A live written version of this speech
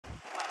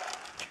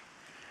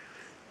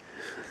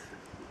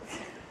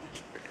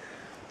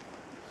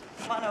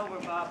on over,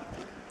 Bob.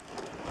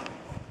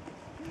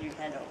 Your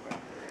head over.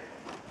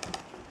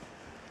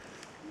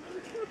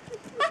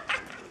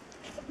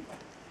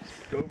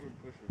 Go over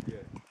and push him, yeah.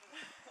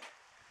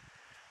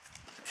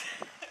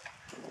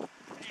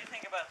 What do you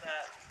think about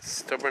that?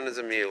 Stubborn as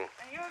a mule. Are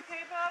you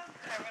okay, Bob?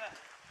 Okay, I'm gonna...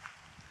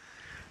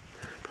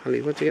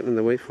 Polly, what you getting in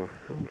the way for?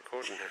 I'm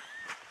recording here.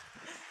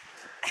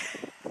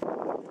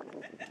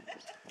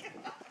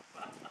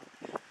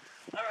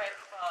 Alright,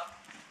 Bob.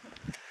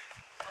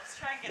 Let's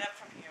try and get up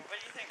from here. What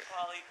do you think,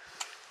 Polly?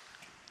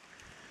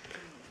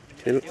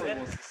 He wants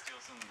to steal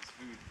some of his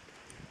food.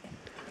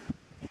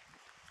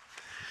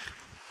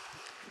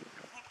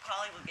 I think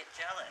Polly will get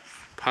jealous.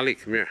 Polly,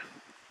 come here.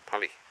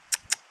 Polly.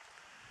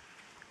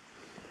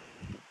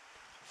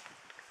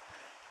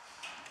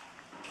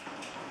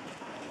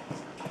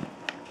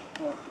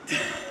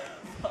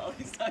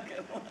 Polly's not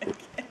gonna like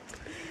it.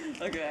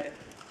 Okay.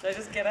 Should I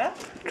just get up?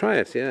 Try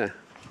it, yeah.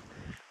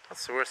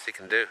 What's the worst he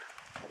can do?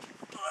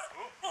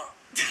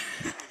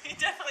 He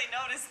definitely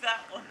noticed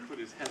that one. Put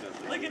his head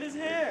up. Look at his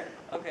hair.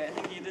 Okay, I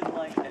think he didn't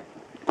like it.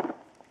 What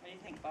do you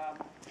think,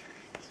 Bob?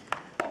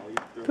 I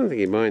don't think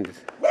he minded.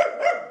 Alright,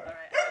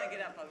 I'm gonna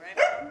get up, alright,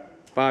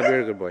 Bob? Bob,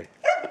 you're a good boy.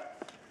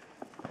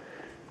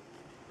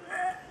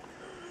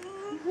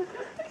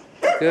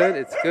 It's good,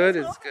 it's good,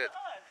 it's good.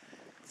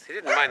 He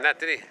didn't mind that,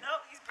 did he? No,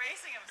 he's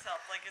bracing himself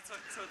like it's so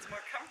it's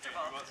more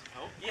comfortable. You want some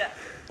help? Yeah.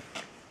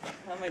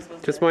 How am I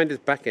supposed Just to? mind his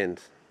back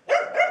end. You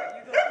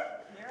go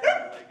here.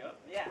 Leg up.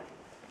 Yeah.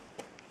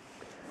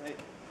 Wait.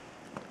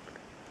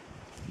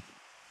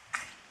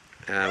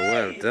 Ah,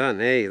 well done.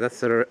 Hey, that's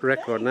the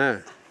record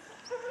now.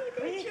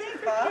 What do you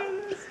think, Bob?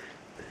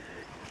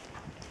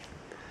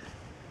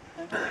 I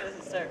hope he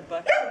doesn't start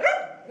bucking.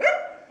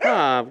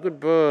 Bob, good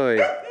boy.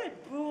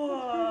 Good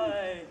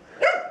boy.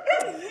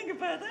 What do you think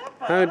about that,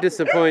 Bob? How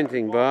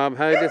disappointing, Bob.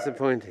 How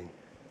disappointing.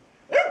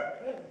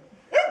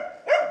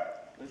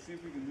 Let's see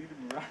if we can lead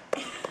him around.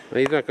 Well,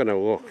 he's not going to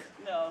walk.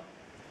 No.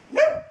 Good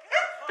boy.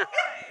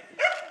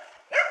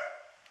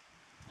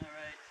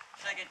 Alright.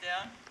 Should I get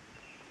down?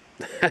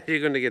 How are you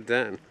going to get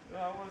down? No,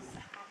 I want his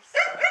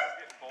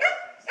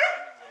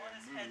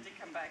Head to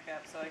come back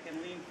up so I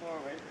can lean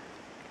forward.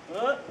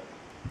 Okay,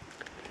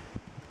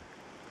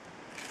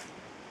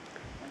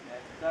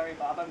 sorry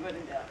Bob, I'm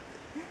going down.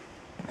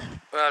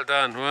 Well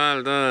done,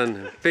 well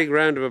done. Big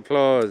round of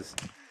applause.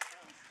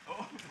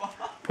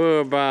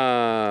 Poor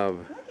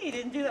Bob. Look, he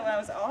didn't do that when I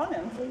was on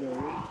him.